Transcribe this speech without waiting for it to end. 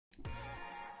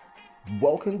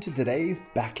Welcome to today's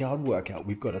backyard workout.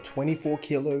 We've got a 24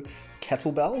 kilo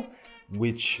kettlebell,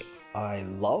 which I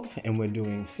love, and we're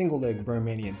doing single leg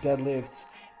Romanian deadlifts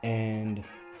and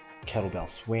kettlebell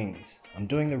swings. I'm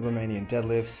doing the Romanian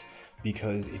deadlifts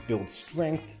because it builds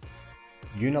strength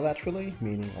unilaterally,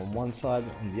 meaning on one side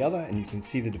and the other, and you can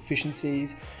see the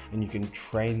deficiencies and you can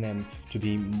train them to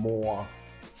be more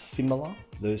similar,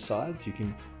 those sides. You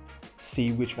can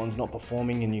see which one's not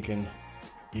performing and you can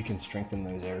strengthen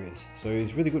those areas. So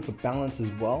it's really good for balance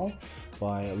as well.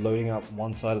 By loading up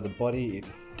one side of the body, it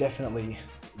definitely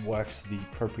works the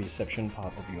proprioception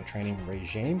part of your training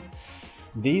regime.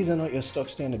 These are not your stock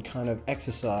standard kind of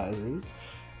exercises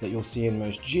that you'll see in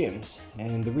most gyms.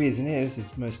 And the reason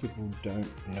is most people don't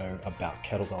know about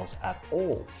kettlebells at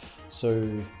all.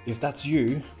 So if that's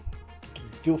you,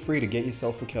 feel free to get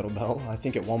yourself a kettlebell. I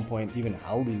think at one point even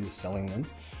Aldi was selling them.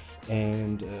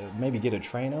 And maybe get a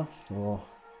trainer or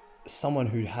someone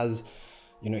who has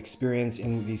experience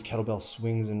in these kettlebell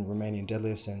swings and Romanian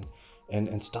deadlifts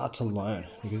and start to learn,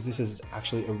 because this is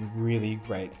actually a really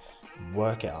great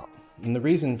workout. And the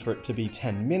reason for it to be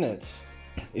 10 minutes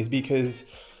is because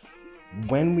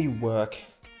when we work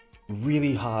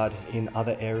really hard in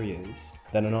other areas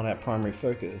that are not our primary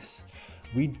focus,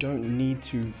 we don't need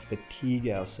to fatigue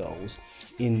ourselves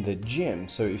in the gym.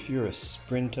 So if you're a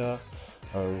sprinter,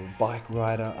 a bike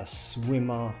rider, a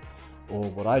swimmer, or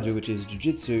what I do, which is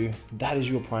jiu-jitsu, that is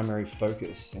your primary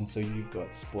focus. And so you've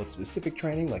got sport-specific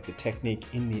training, like the technique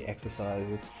in the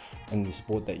exercises and the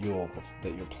sport that you're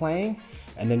playing,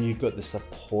 and then you've got the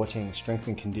supporting strength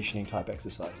and conditioning type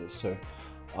exercises. So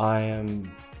I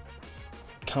am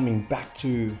coming back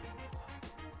to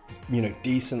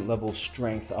decent level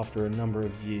strength after a number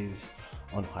of years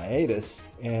on hiatus,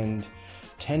 and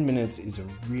 10 minutes is a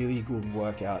really good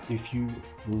workout if you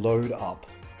load up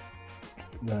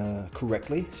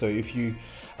correctly. So if you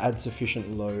add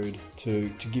sufficient load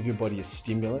to give your body a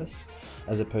stimulus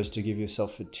as opposed to give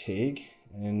yourself fatigue.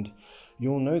 And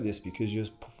you'll know this because your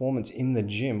performance in the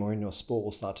gym or in your sport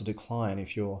will start to decline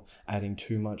if you're adding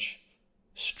too much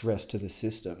stress to the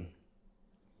system.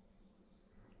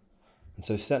 And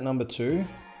so set number 2,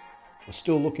 we're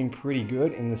still looking pretty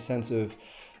good in the sense of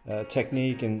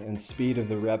technique and speed of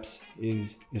the reps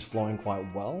is flowing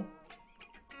quite well.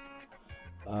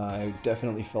 I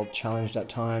definitely felt challenged at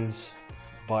times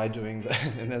by doing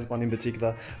and there's one in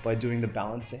particular, by doing the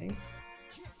balancing.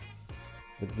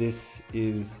 But this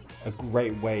is a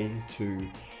great way to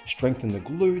strengthen the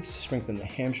glutes, strengthen the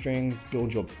hamstrings,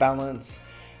 build your balance,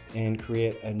 and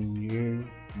create a new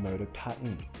motor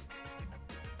pattern.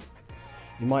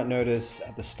 You might notice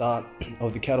at the start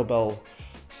of the kettlebell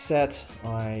set,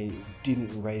 I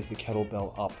didn't raise the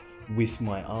kettlebell up with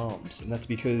my arms, and that's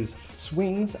because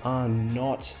swings are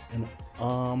not an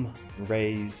arm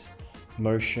raise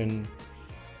motion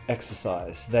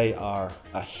exercise. They are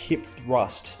a hip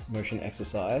thrust motion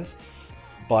exercise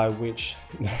by which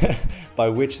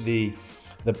the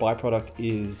byproduct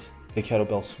is the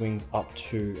kettlebell swings up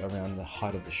to around the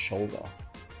height of the shoulder.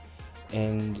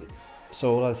 And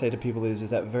so what I say to people is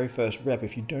that very first rep,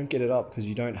 if you don't get it up because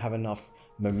you don't have enough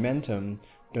momentum,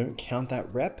 don't count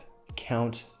that rep,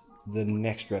 count the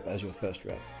next rep as your first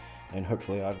rep. And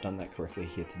hopefully I've done that correctly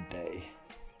here today.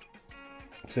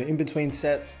 So in between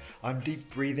sets, I'm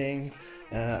deep breathing.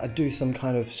 I do some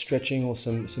kind of stretching or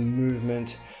some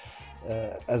movement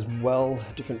as well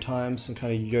at different times, some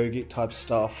kind of yogic type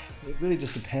stuff. It really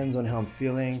just depends on how I'm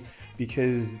feeling,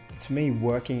 because to me,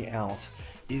 working out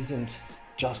isn't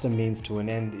just a means to an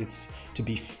end. It's to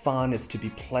be fun, it's to be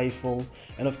playful,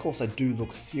 and of course I do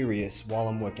look serious while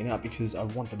I'm working out because I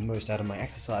want the most out of my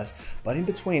exercise, but in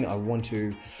between I want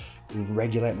to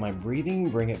regulate my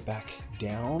breathing, bring it back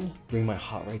down, bring my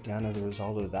heart rate down as a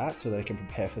result of that so that I can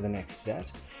prepare for the next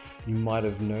set. You might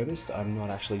have noticed I'm not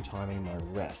actually timing my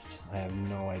rest. I have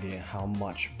no idea how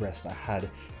much rest I had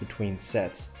between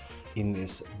sets in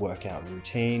this workout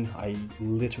routine. I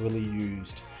literally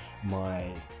used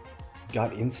my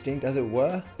gut instinct, as it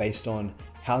were, based on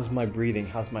how's my breathing,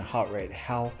 how's my heart rate,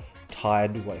 how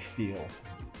tired do I feel.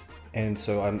 And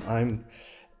so I'm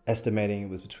estimating it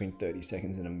was between 30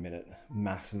 seconds and a minute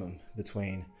maximum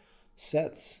between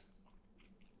sets.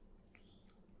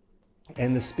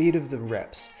 And the speed of the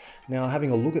reps. Now,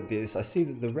 having a look at this, I see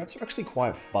that the reps are actually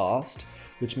quite fast,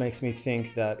 which makes me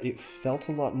think that it felt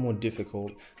a lot more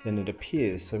difficult than it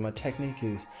appears. So my technique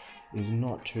is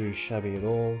not too shabby at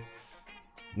all.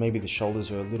 Maybe the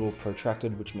shoulders are a little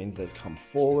protracted, which means they've come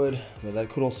forward, but that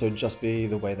could also just be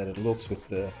the way that it looks with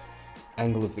the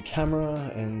angle of the camera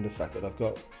and the fact that I've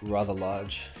got rather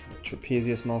large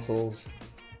trapezius muscles.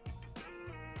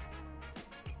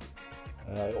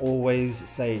 I always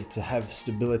say to have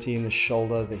stability in the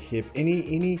shoulder, the hip,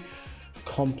 any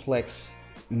complex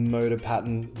motor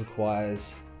pattern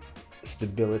requires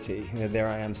stability. You know, there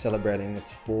I am celebrating,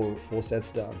 it's four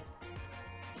sets done.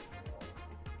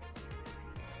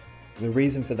 The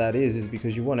reason for that is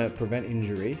because you want to prevent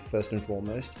injury, first and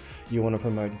foremost. You want to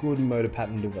promote good motor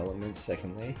pattern development,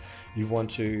 secondly. You want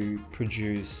to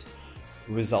produce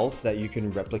results that you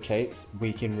can replicate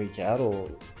week in, week out,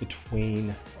 or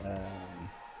between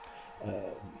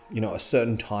a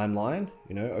certain timeline,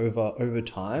 over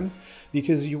time,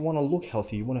 because you want to look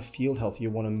healthy, you want to feel healthy, you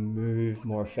want to move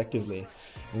more effectively.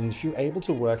 And if you're able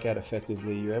to work out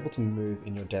effectively, you're able to move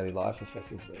in your daily life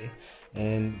effectively,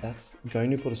 and that's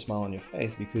going to put a smile on your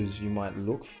face, because you might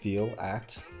look, feel,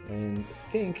 act, and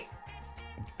think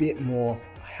a bit more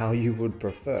how you would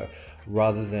prefer,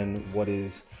 rather than what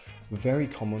is very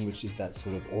common, which is that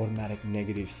sort of automatic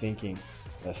negative thinking,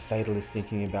 fatalist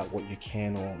thinking about what you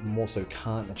can or more so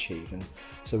can't achieve. And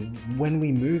so when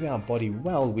we move our body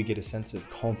well, we get a sense of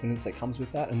confidence that comes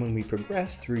with that. And when we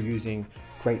progress through using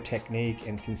great technique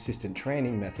and consistent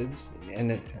training methods,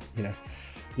 and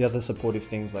the other supportive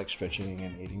things like stretching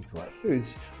and eating the right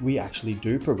foods, we actually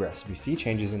do progress. We see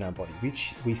changes in our body.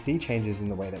 We see changes in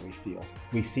the way that we feel.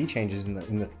 We see changes in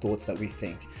the thoughts that we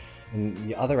think, and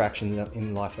the other actions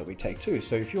in life that we take too.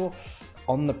 So if you're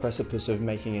on the precipice of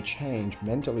making a change,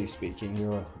 mentally speaking,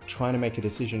 you're trying to make a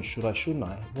decision, should I, shouldn't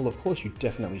I? Well, of course you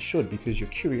definitely should, because your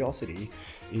curiosity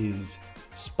is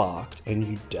sparked and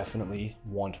you definitely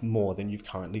want more than you've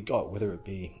currently got, whether it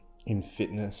be in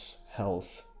fitness,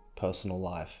 health, personal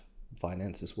life,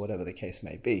 finances, whatever the case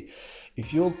may be.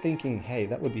 If you're thinking, hey,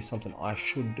 that would be something I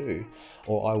should do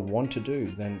or I want to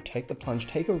do, then take the plunge,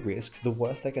 take a risk. The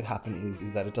worst that could happen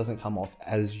is that it doesn't come off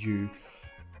as you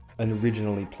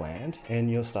originally planned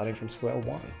and you're starting from square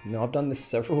one. Now, I've done this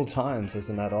several times as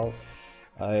an adult.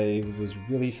 I was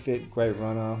really fit, great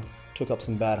runner, took up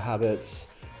some bad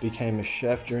habits, became a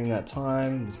chef during that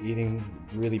time, was eating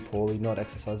really poorly, not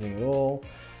exercising at all.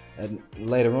 And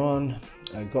later on,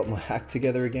 I got my act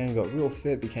together again, got real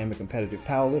fit, became a competitive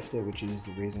powerlifter, which is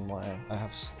the reason why I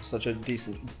have such a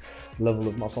decent level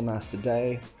of muscle mass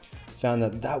today. Found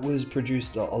that was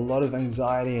produced a lot of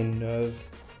anxiety and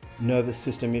nervous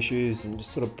system issues, and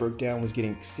just sort of broke down, was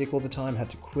getting sick all the time, had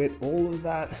to quit all of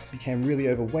that, became really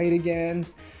overweight again.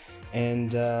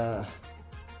 And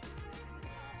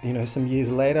some years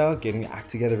later, getting the act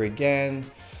together again,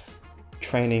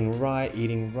 training right,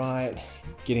 eating right,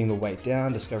 getting the weight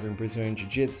down, discovering Brazilian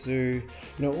Jiu-Jitsu,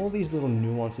 all these little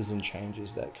nuances and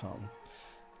changes that come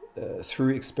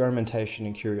through experimentation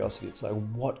and curiosity. It's like,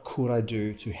 what could I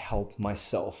do to help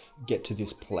myself get to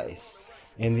this place?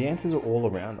 And the answers are all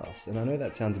around us. And I know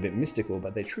that sounds a bit mystical,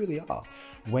 but they truly are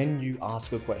when you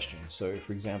ask a question. So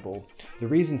for example, the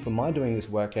reason for my doing this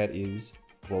workout is,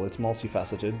 well, it's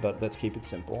multifaceted, but let's keep it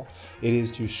simple. It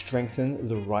is to strengthen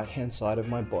the right-hand side of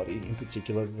my body, in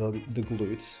particular the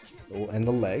glutes and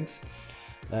the legs,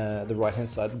 the right-hand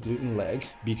side, the glute and leg,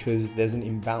 because there's an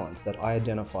imbalance that I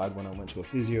identified when I went to a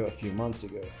physio a few months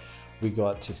ago. We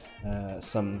got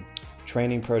some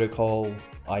training protocol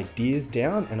ideas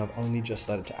down, and I've only just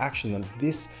started to action them.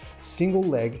 This single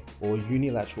leg or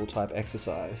unilateral type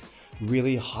exercise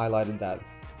really highlighted that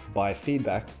by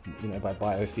feedback, by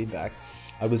biofeedback.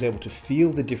 I was able to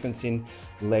feel the difference in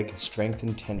leg strength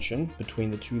and tension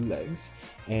between the two legs,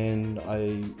 and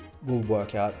I will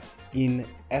work out in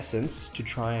essence to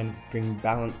try and bring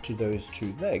balance to those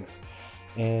two legs.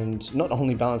 And not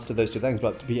only balance to those two legs,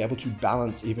 but to be able to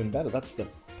balance even better. That's the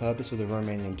purpose of the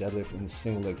Romanian deadlift in the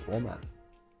single leg format.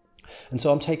 And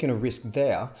so I'm taking a risk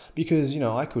there because,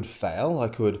 I could fail, I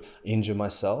could injure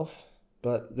myself,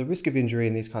 but the risk of injury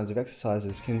in these kinds of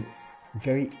exercises can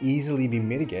very easily be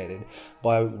mitigated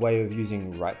by way of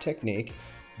using right technique,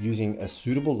 using a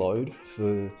suitable load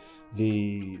for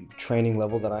the training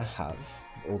level that I have,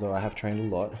 although I have trained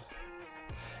a lot,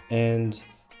 and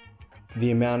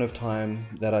the amount of time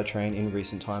that I train in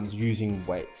recent times using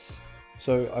weights.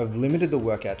 So I've limited the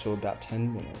workout to about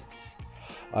 10 minutes.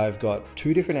 I've got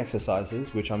 2 different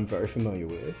exercises, which I'm very familiar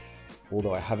with,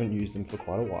 although I haven't used them for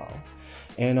quite a while.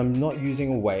 And I'm not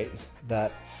using a weight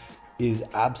that is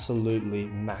absolutely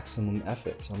maximum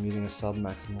effort. So I'm using a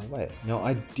sub-maximal weight. Now,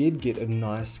 I did get a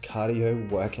nice cardio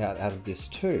workout out of this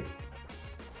too.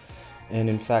 And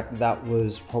in fact, that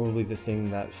was probably the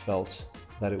thing that felt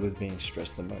that it was being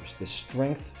stressed the most. The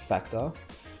strength factor,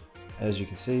 as you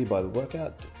can see by the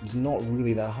workout, is not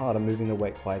really that hard. I'm moving the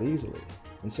weight quite easily.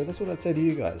 And so that's what I'd say to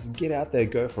you guys. Get out there,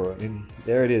 go for it. And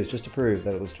there it is, just to prove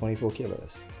that it was 24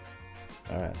 kilos.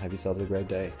 All right, have yourselves a great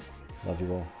day. Love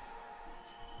you all.